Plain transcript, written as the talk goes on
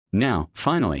Now,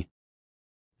 finally,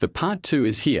 the part 2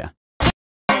 is here.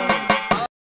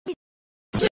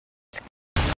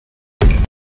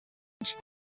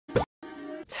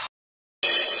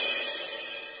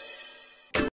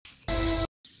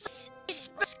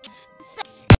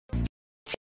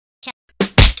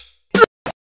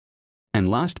 And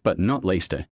last but not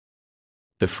least,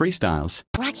 the freestyles.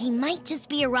 Rocky might just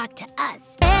be a rock to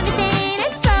us. Everything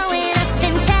is flowing up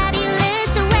in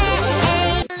fabulous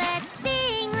ways. Let's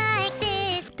sing like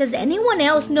this. Does anyone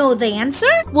else know the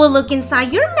answer? We'll look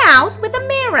inside your mouth with a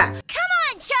mirror. Come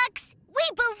on, Chucks! We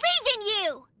believe in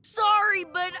you! Sorry,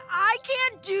 but I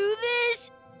can't do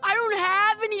this. I don't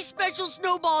have any special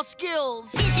snowball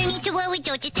skills. Sister need to worry,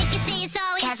 don't you think it's saying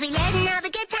sorry? Cause we letting all the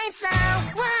good times flow.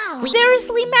 Whoa!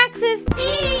 Seriously, Maxis?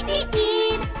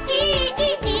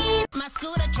 My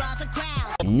scooter draws a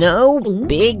crowd. No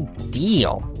big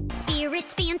deal.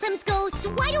 Spirits, phantoms, ghosts.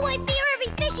 Why do I fear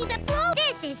every fishy that floats?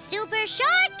 This is Super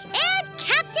Shark and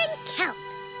Captain Kelp.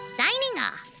 Signing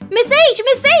off. Miss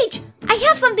H! I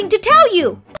have something to tell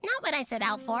you. Not what I set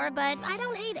out for, but I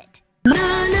don't hate it.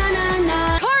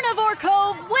 Carnivore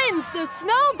Cove wins the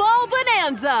Snowball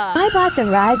Bonanza. My boss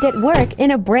arrived at work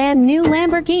in a brand new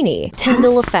Lamborghini.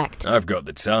 Tyndall effect. I've got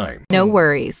the time. No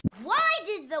worries. Why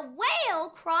did the whale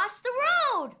cross the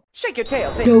road? Shake your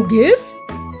tail. No gifts?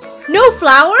 No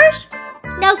flowers?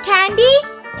 No candy?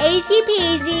 Easy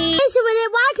peasy. So when I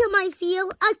want I feel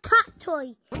a cat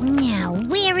toy. Now,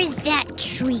 where is that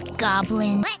treat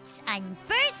goblin? Let's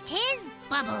unburst his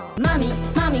bubble. Mommy,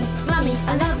 mommy, mommy,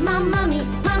 I love my mommy.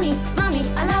 Mommy, mommy,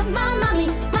 I love my mommy.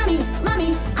 Mommy,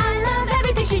 mommy, I love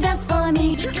everything she does for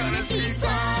me. You're gonna see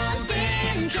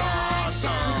something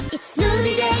awesome. It's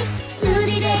smoothie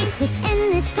day, with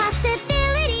endless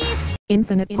possibilities.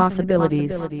 Infinite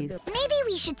possibilities. Maybe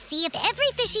we should see if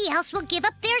every fishy else will give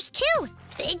up theirs too.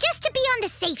 Just to be on the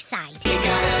safe side. You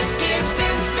gotta give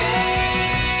them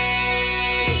space.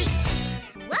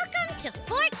 Welcome to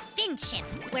Fort Finship,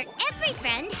 where every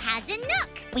friend has a nook.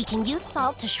 We can use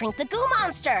salt to shrink the goo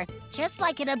monster. Just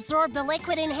like it absorbed the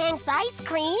liquid in Hank's ice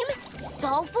cream,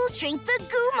 salt will shrink the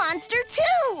goo monster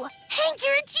too. Hank,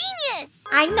 you're a genius.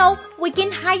 I know, we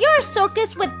can hire a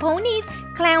circus with ponies,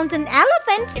 clowns, and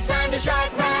elephants. It's time to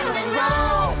shark, rattle, and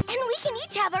roll. And we can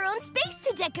each have our own space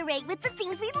to decorate with the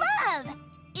things we love.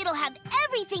 It'll have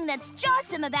everything that's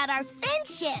jawsome about our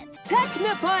friendship.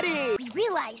 Technoputty! We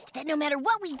realized that no matter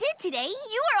what we did today,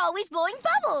 you are always blowing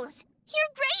bubbles.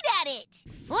 You're great at it.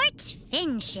 Fort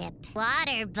Finship.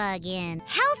 Water buggin'.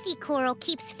 Healthy coral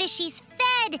keeps fishies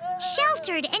fed,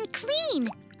 sheltered, and clean.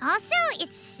 Also,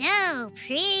 it's so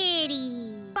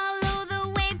pretty. Follow the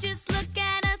wave, just look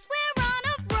at us, we're on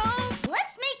a roll.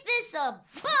 Let's make this a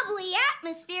bubbly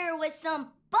atmosphere with some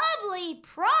bubbly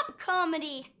prop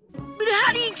comedy. But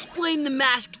how do you explain the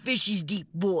masked fish's deep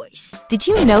voice? Did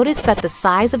you notice that the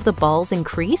size of the balls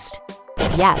increased?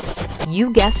 Yes,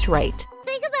 you guessed right.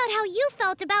 Think about how you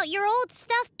felt about your old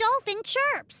stuffed dolphin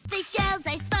Chirps. The shells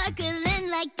are sparkling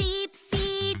like deep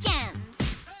sea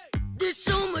gems. There's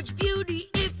so much beauty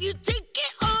if you take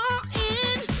it all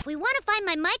in. If we want to find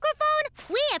my microphone,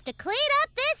 we have to clean up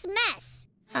this mess.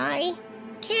 I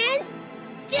can't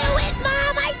do it,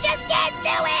 Mom! I just can't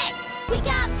do it! We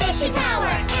got fishing power,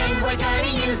 and we're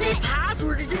gonna use it! The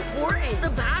password is important. The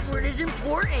password is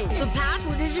important. The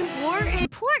password is important.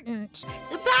 Important.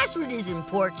 The password is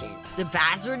important. The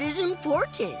password is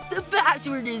important. The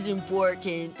password is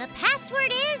important. The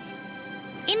password is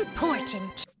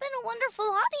important. It's been a wonderful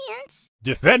audience.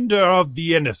 Defender of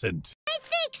the innocent. I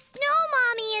think Snow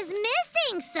Mommy is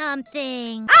missing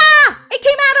something. Ah! It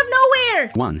came out of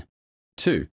nowhere! 1,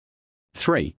 2,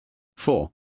 3,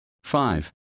 4,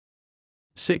 5,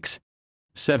 6,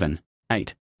 7,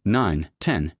 8, 9,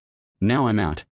 10. Now I'm out.